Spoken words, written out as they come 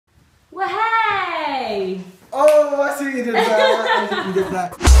Oh, I see what you did there. I see what you did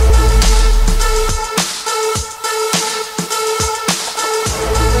there.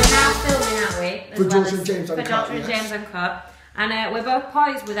 We're now filming, aren't we? For George and James Uncut. For George and James Uncut. And we're both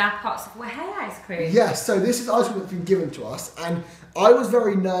poised with our pots of WheyHey ice cream. Yes, so this is ice cream that's been given to us, and I was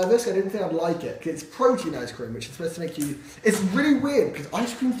very nervous. I didn't think I'd like it because it's protein ice cream, which is supposed to make you. It's really weird because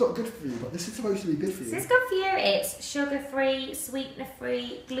ice cream's not good for you, but this is supposed to be good for you. This is good for you. It's sugar-free,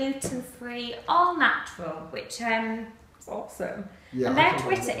 sweetener-free, gluten-free, all natural, which is awesome. Yeah, and their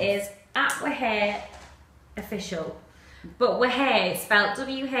Twitter is @WheyHey official. But WheyHey spelled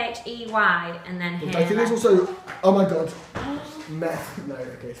W-H-E-Y and then hey. I think there's also, oh my god, meth. No,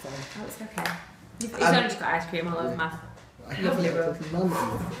 okay, it's fine. Oh, it's okay. You've only just got ice cream all over my lovely room.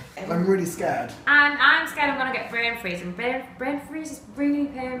 I'm really scared. And I'm scared I'm going to get brain freeze, and brain freeze is really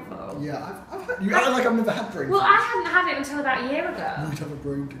painful. Yeah, I've had, you act like I've never had brain freeze. Well, I hadn't had it until about a year ago. You'd have a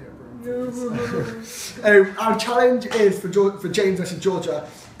brain to get brain freeze. Our challenge is, for James versus Georgia,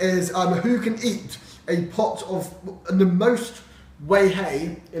 is who can eat a pot of the most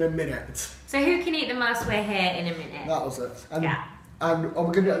WheyHey in a minute. So who can eat the most WheyHey in a minute? That was it. And, yeah. And are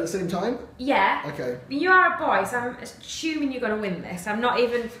we going to do it at the same time? Yeah. Okay. You are a boy, so I'm assuming you're going to win this. I'm not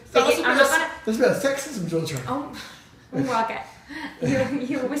even thinking... There's a bit of sexism, Georgia. Oh, well, okay.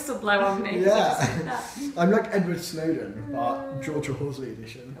 You'll whistle blow on me. Yeah. I'm like Edward Snowden, but Georgia Horsley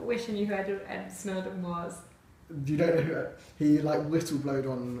edition. Wishing you knew who Ed Snowden was. You don't know who he like whistleblowed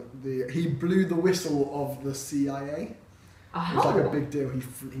on the. He blew the whistle of the CIA. Oh. It was like a big deal. He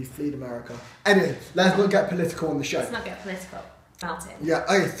fled America. Anyway, let's not get political on the show. Let's not get political about it. Yeah.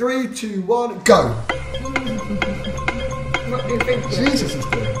 Okay. 3, 2, 1, go. What do you think? Jesus is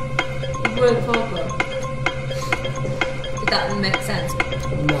good. Word problem. Did that make sense?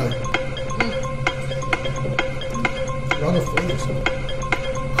 No. Run a freeze.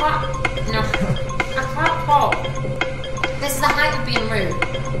 No. I can't talk. This is the height of being rude.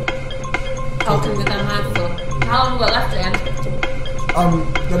 Talking with a mouthful. How long have we got left, Ian?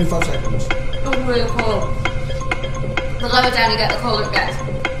 35 seconds. Oh, really cold. The lower down you get, the colder it gets.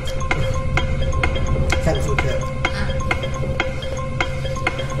 Thanks for the tip.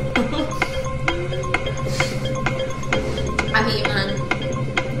 I'm eating mine.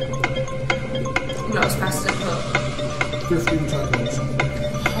 Not as fast as I could. 15 seconds.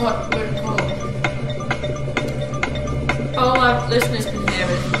 What? Really cold. All our listeners can hear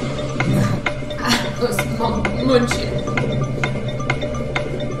it. Us munching.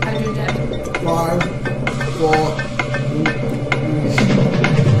 How do you do? 5, 4,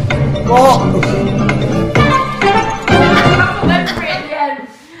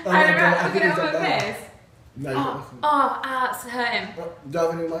 I look at my face. No, It's hurting. Do I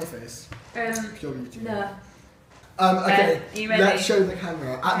have any on my face? Pure beauty. No. Okay, you ready? Let's show the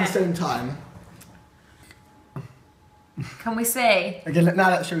camera at the same time. Can we see? Okay, now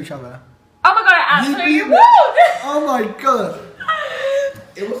let's show each other. Oh my god, I absolutely won! Oh my god!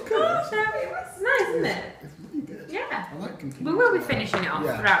 It was good. Oh, no, it was nice, isn't it? It's really good. Yeah. I like continuing. We will be finishing it off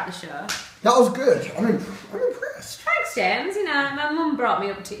throughout the show. That was good. I'm impressed. Thanks, James. You know, my mum brought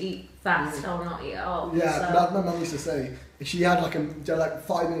me up to eat fast or not eat at all. Yeah, so. my mum used to say she had like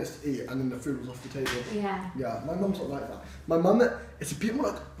 5 minutes to eat and then the food was off the table. Yeah. Yeah, my mum's not like that. My mum, it's a bit more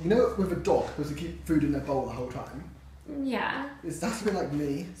like, you know, with a dog, because they keep food in their bowl the whole time. Yeah. That's a bit like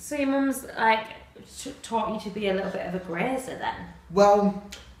me. So your mum's like taught you to be a little bit of a grazer then? Well,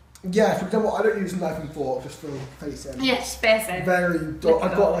 yeah, for example, I don't use knife and fork just for facing. Yes, facing. I've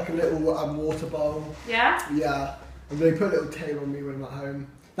got like a little water bowl. Yeah? Yeah. And they put a little tail on me when I'm at home.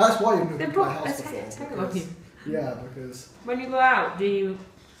 That's why you've moved to my house before. Tail on you? Yeah, because... When you go out, do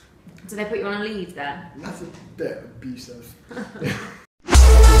they put you on a lead then? That's a bit abusive.